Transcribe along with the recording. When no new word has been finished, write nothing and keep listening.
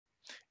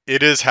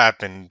It has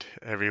happened,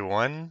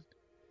 everyone.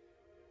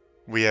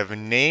 We have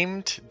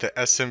named the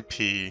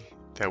SMP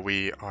that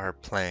we are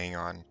playing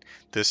on.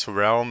 This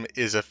realm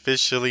is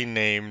officially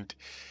named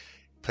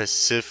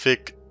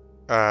Pacific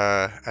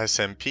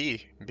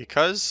SMP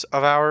because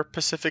of our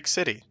Pacific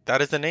City.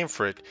 That is the name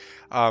for it.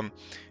 Um,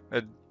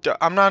 uh,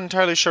 I'm not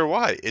entirely sure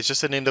why. It's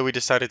just a name that we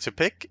decided to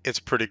pick. It's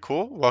pretty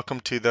cool.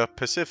 Welcome to the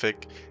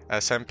Pacific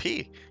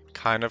SMP.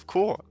 Kind of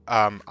cool.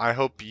 I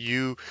hope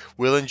you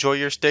will enjoy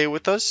your stay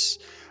with us.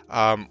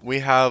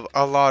 We have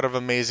a lot of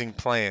amazing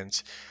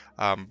plans.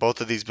 Both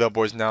of these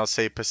billboards now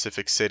say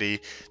Pacific City.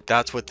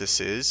 That's what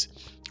this is.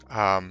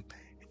 Um,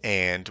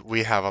 and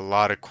we have a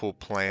lot of cool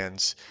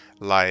plans.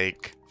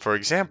 Like, for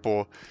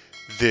example,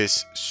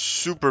 this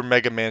super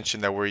mega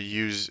mansion that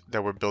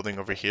we're building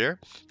over here.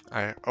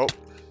 Oh,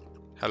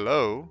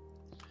 hello.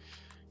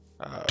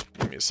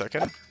 Give me a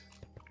second.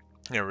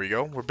 There we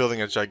go. We're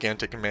building a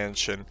gigantic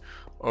mansion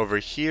over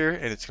here,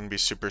 and it's going to be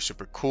super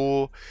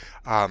cool.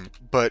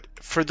 But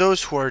for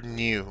those who are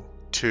new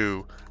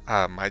to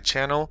my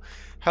channel,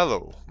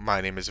 hello,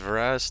 my name is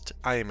Verast.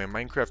 I am a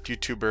Minecraft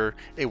YouTuber,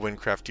 a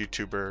Winecraft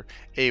YouTuber,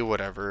 a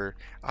whatever.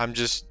 I'm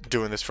just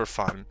doing this for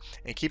fun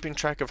and keeping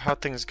track of how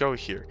things go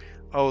here.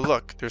 Oh,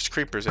 look, there's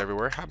creepers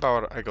everywhere. How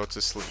about I go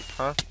to sleep,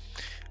 huh?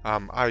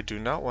 I do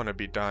not want to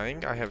be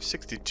dying. I have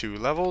 62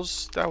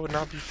 levels. That would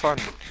not be fun.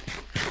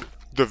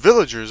 The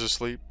villager's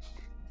asleep.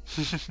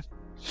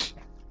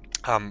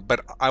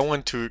 But I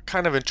want to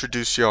kind of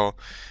introduce y'all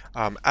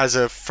as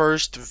a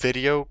first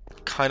video,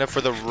 kind of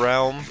for the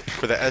realm,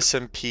 for the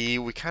SMP.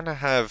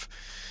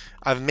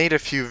 I've made a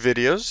few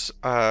videos,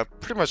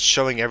 pretty much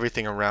showing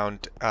everything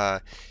around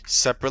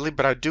separately,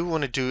 but I do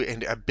want to do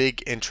a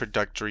big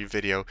introductory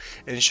video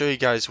and show you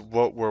guys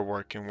what we're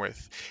working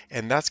with.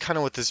 And that's kind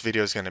of what this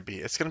video is going to be.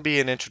 It's going to be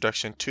an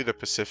introduction to the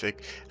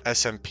Pacific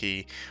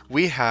SMP.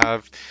 We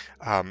have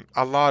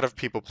a lot of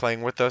people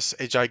playing with us,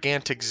 a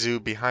gigantic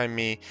zoo behind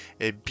me,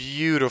 a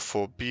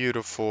beautiful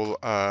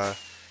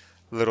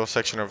little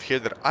section over here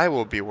that I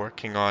will be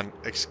working on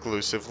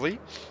exclusively.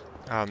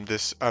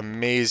 This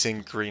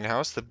amazing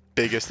greenhouse, the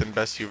biggest and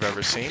best you've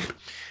ever seen,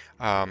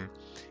 um,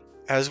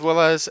 as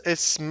well as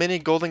its mini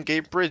Golden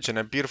Gate Bridge and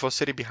a beautiful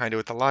city behind it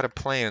with a lot of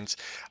plans.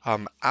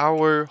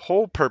 Our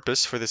whole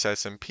purpose for this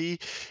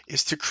SMP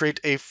is to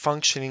create a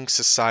functioning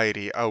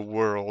society, a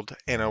world,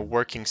 and a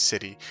working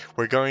city.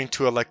 We're going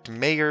to elect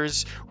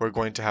mayors, we're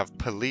going to have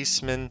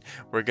policemen,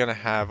 we're going to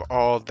have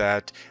all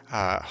that,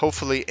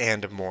 hopefully,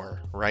 and more,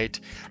 right?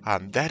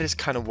 That is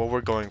kind of what we're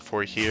going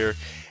for here.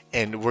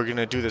 And we're going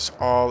to do this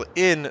all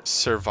in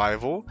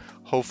survival.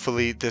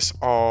 Hopefully this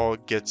all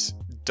gets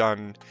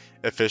done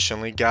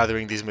efficiently.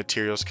 Gathering these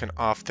materials can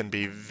often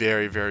be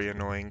very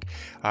annoying,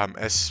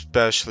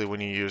 especially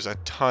when you use a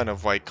ton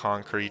of white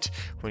concrete.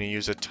 When you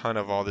use a ton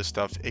of all this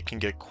stuff, it can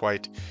get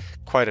quite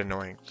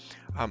annoying.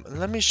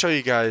 Let me show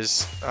you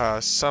guys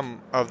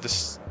some of the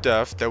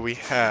stuff that we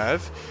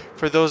have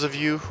for those of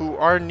you who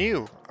are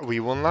new. We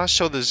will not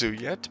show the zoo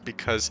yet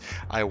because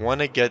I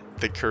want to get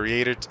the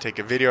creator to take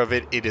a video of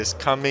it. It is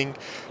coming.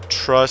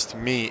 Trust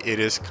me, it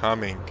is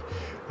coming.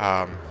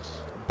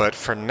 But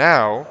for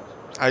now,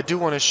 I do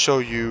want to show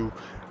you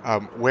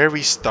where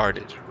we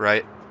started,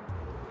 right?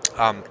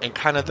 And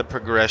kind of the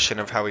progression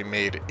of how we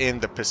made in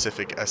the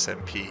Pacific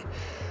SMP.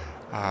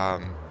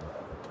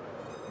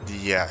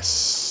 Yes,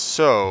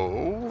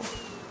 so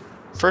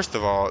first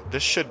of all,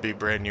 this should be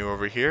brand new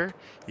over here.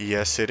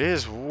 Yes, it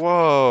is.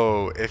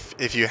 Whoa!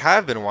 If you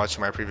have been watching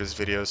my previous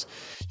videos,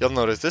 you'll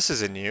notice this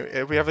is a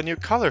new. We have a new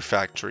color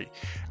factory,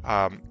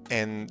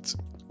 and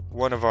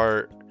one of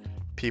our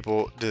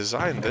people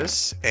designed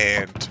this,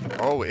 and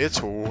oh,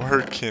 it's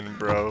working,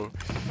 bro.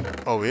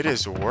 Oh, it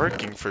is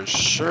working for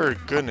sure.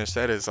 Goodness,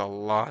 that is a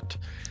lot.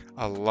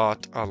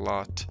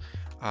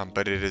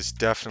 But it is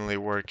definitely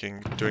working.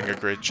 Doing a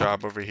great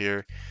job over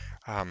here.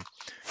 Um,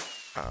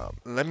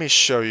 Let me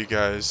show you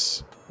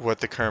guys what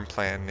the current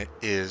plan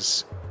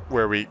is,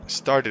 where we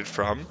started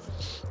from.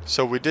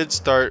 So we did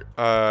start,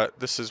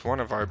 this is one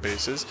of our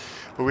bases,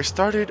 but we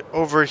started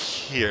over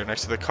here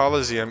next to the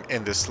Coliseum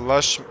in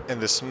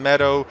this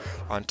meadow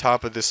on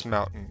top of this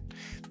mountain.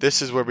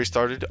 This is where we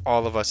started,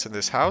 all of us in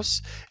this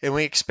house, and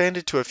we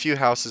expanded to a few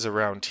houses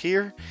around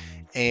here.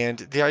 And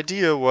the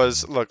idea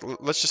was, look,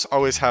 let's just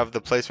always have the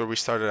place where we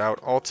started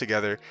out all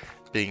together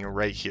being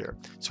right here.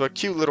 So a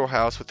cute little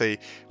house with a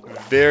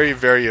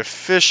very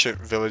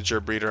efficient villager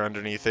breeder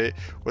underneath it,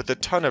 with a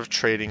ton of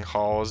trading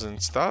halls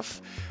and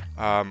stuff.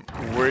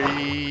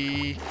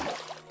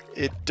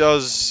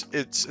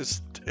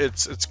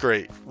 It's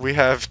great. We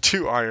have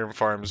 2 iron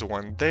farms,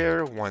 one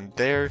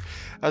there,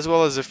 as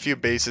well as a few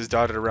bases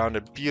dotted around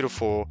a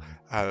beautiful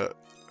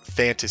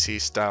fantasy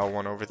style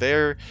one over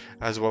there,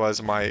 as well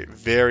as my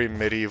very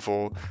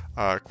medieval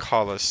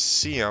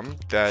Colosseum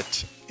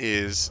that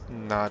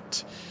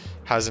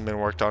hasn't been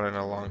worked on in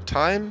a long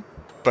time,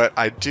 but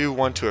I do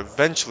want to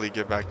eventually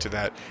get back to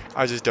that.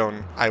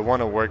 I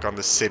want to work on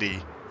the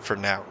city for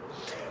now.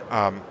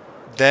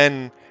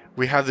 Then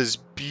we have this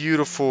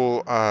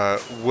beautiful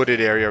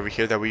wooded area over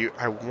here that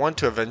I want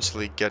to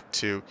eventually get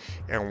to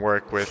and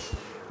work with.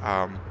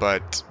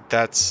 but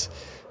that's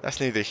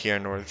neither here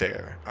nor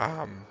there.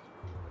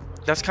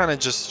 That's kind of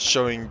just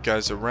showing you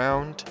guys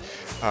around.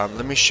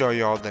 Let me show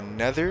you all the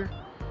nether.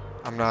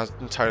 I'm not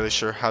entirely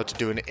sure how to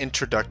do an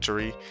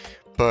introductory,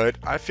 but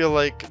I feel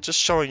like just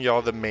showing you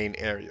all the main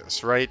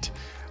areas, right?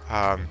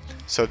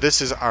 So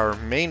this is our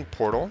main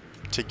portal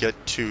to get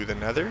to the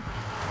nether.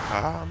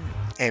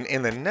 And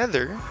in the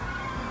nether,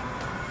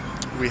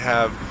 we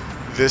have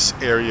this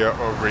area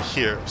over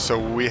here. So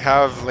we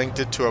have linked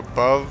it to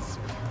above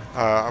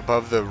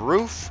the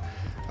roof.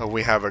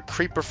 We have a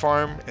creeper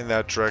farm in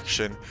that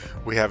direction.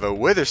 We have a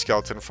wither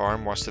skeleton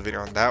farm. Watch the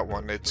video on that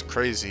one. It's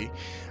crazy.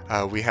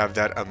 We have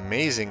that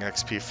amazing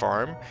XP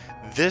farm.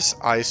 This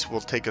ice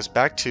will take us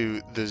back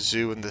to the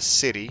zoo in the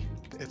city.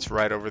 It's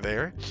right over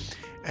there.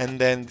 And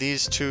then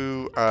these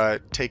two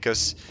take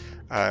us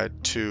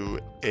to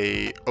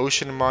a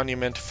ocean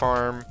monument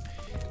farm,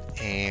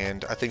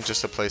 and I think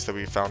just a place that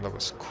we found that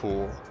was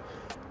cool.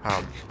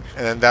 And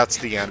then that's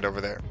the end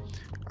over there.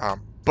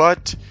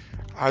 But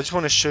I just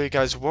want to show you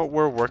guys what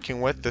we're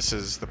working with. This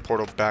is the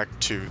portal back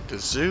to the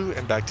zoo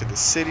and back to the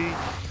city,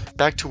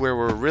 back to where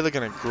we're really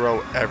going to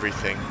grow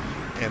everything.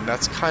 And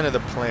that's kind of the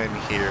plan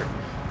here,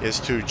 is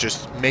to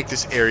just make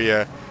this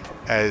area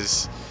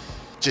as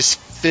just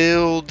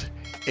filled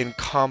and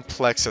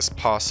complex as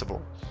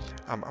possible.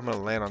 I'm gonna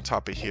land on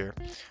top of here,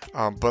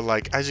 but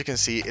like as you can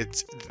see,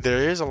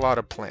 there is a lot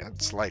of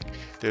plants. Like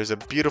there's a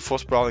beautiful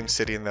sprawling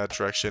city in that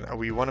direction.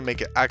 We want to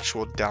make an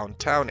actual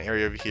downtown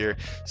area over here.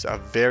 So a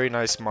very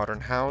nice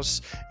modern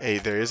house.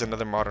 There is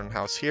another modern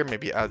house here.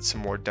 Maybe add some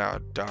more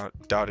dotted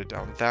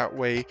down that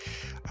way.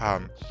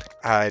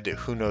 Add,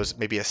 who knows,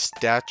 maybe a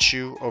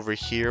statue over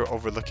here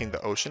overlooking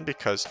the ocean,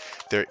 because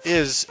there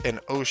is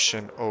an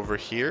ocean over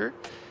here.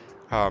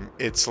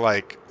 It's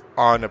like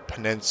on a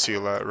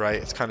peninsula,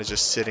 right? It's kind of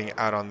just sitting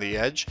out on the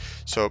edge.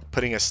 So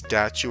putting a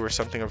statue or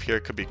something over here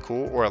could be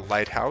cool, or a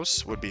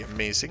lighthouse would be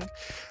amazing.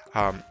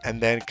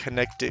 And then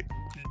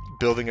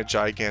building a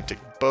gigantic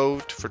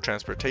boat for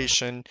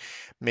transportation,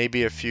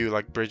 maybe a few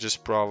like bridges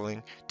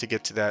sprawling to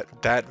get to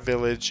that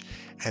village,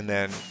 and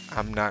then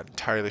I'm not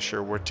entirely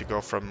sure where to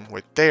go from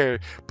with there,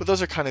 but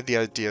those are kind of the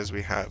ideas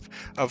we have.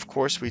 Of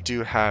course, we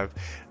do have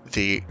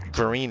the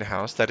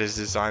greenhouse that is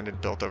designed and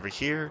built over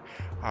here.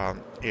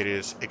 It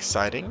is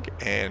exciting,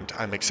 and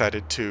I'm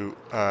excited to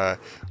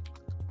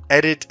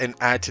edit and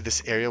add to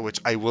this area, which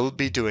I will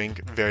be doing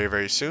very,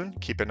 very soon.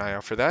 Keep an eye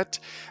out for that.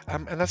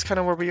 And that's kind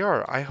of where we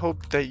are. I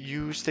hope that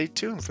you stay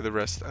tuned for the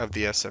rest of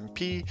the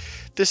SMP.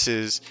 This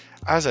is,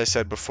 as I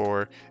said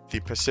before, the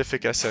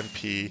Pacific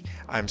SMP.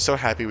 I'm so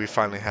happy we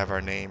finally have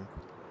our name.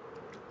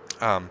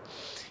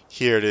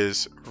 Here it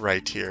is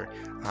right here.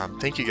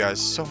 Thank you guys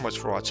so much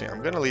for watching.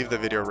 I'm going to leave the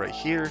video right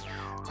here.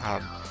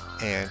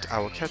 And I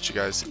will catch you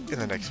guys in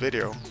the next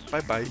video. Bye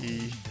bye.